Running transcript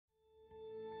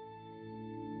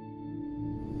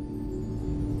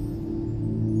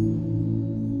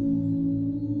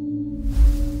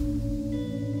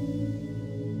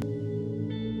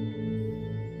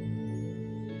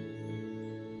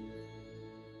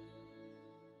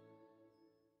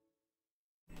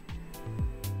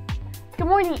Good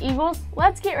morning, Eagles.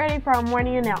 Let's get ready for our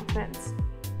morning announcements.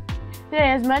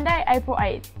 Today is Monday, April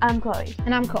 8th. I'm Chloe.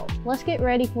 And I'm Cole. Let's get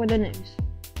ready for the news.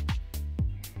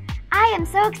 I am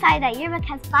so excited that yearbook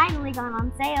has finally gone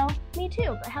on sale. Me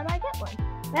too, but how do I get one?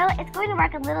 Well, it's going to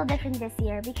work a little different this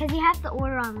year because you have to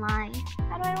order online.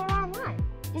 How do I order online?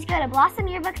 Just go to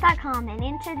blossomyearbooks.com and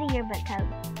enter the yearbook code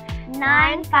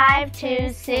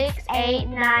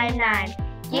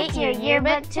 9526899. Get your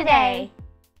yearbook today.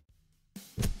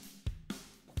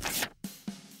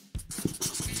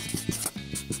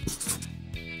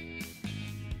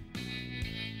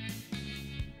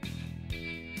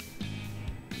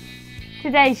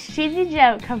 Today's cheesy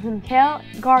joke comes from Kel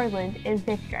Garland in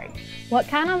 5th grade. What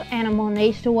kind of animal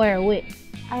needs to wear a wig?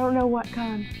 I don't know what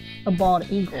kind. A bald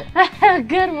eagle.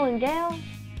 Good one, Gail.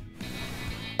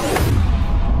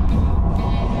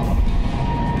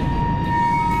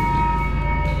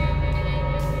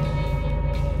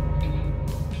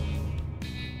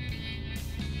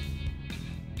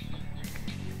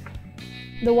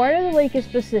 The word of the week is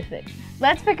specific.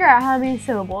 Let's figure out how many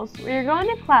syllables. We're going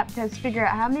to clap to figure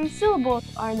out how many syllables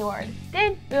are in the word.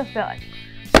 Then we'll spell it.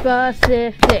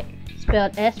 Specific.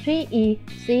 Spelled S-P-E-C-I-F-I-C.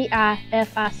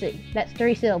 That's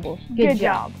 3 syllables. Good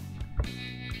job.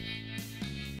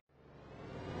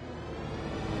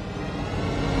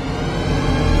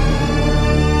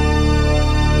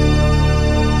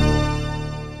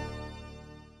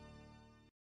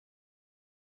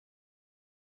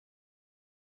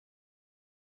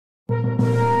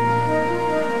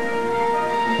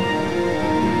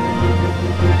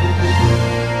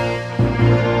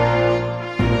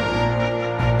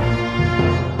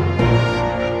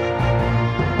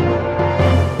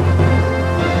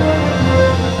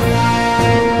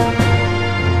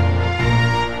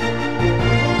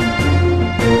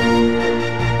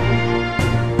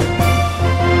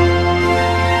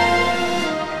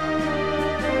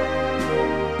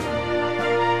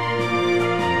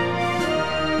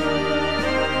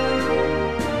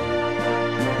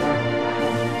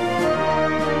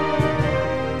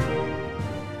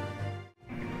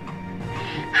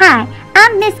 Hi,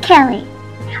 I'm Miss Kelly.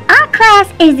 Our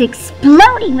class is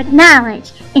exploding with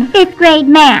knowledge in 5th grade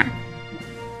math.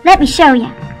 Let me show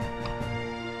you.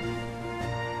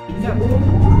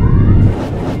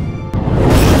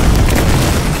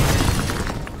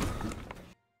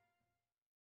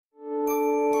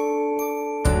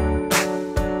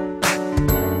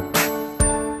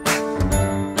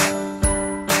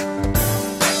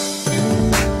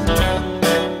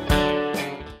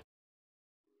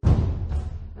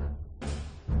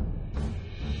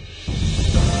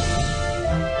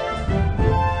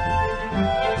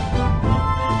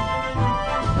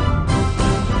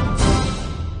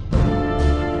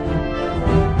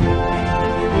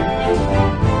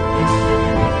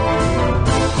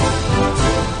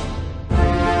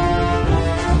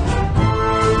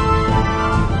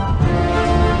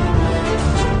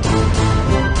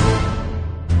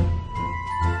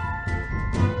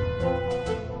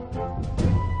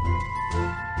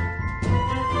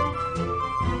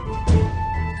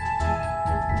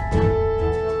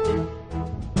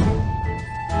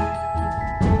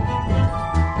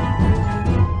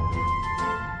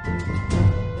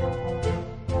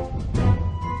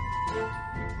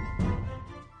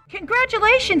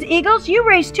 Congratulations, Eagles! You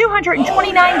raised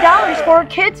 $229 for a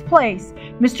kids' place.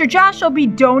 Mr. Josh will be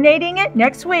donating it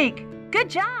next week. Good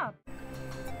job!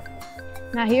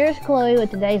 Now here's Chloe with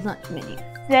today's lunch menu.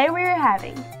 Today we are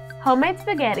having homemade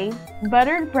spaghetti,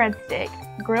 buttered breadstick,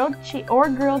 grilled cheese,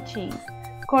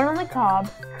 corn on the cob,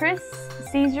 crisp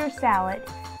Caesar salad,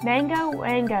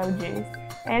 mango juice,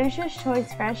 Manager's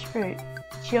Choice fresh fruit,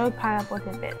 chilled pineapple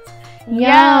tidbits.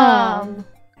 Yum!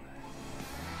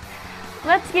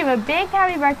 Let's give a big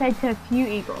happy birthday to a few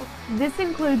Eagles. This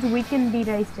includes weekend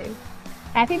B-days too.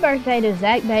 Happy birthday to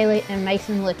Zach Bailey and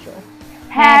Mason Littrell.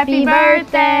 Happy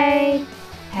birthday!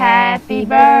 Happy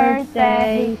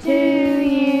birthday to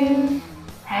you!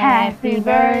 Happy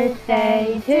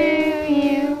birthday to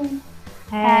you!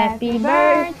 Happy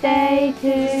birthday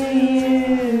to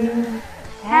you!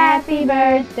 Happy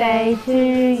birthday to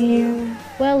you!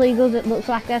 Well, Eagles, it looks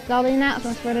like that's all the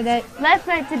announcements for today. Let's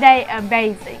make today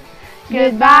amazing.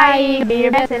 Goodbye, be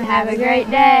your best and have a great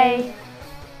day.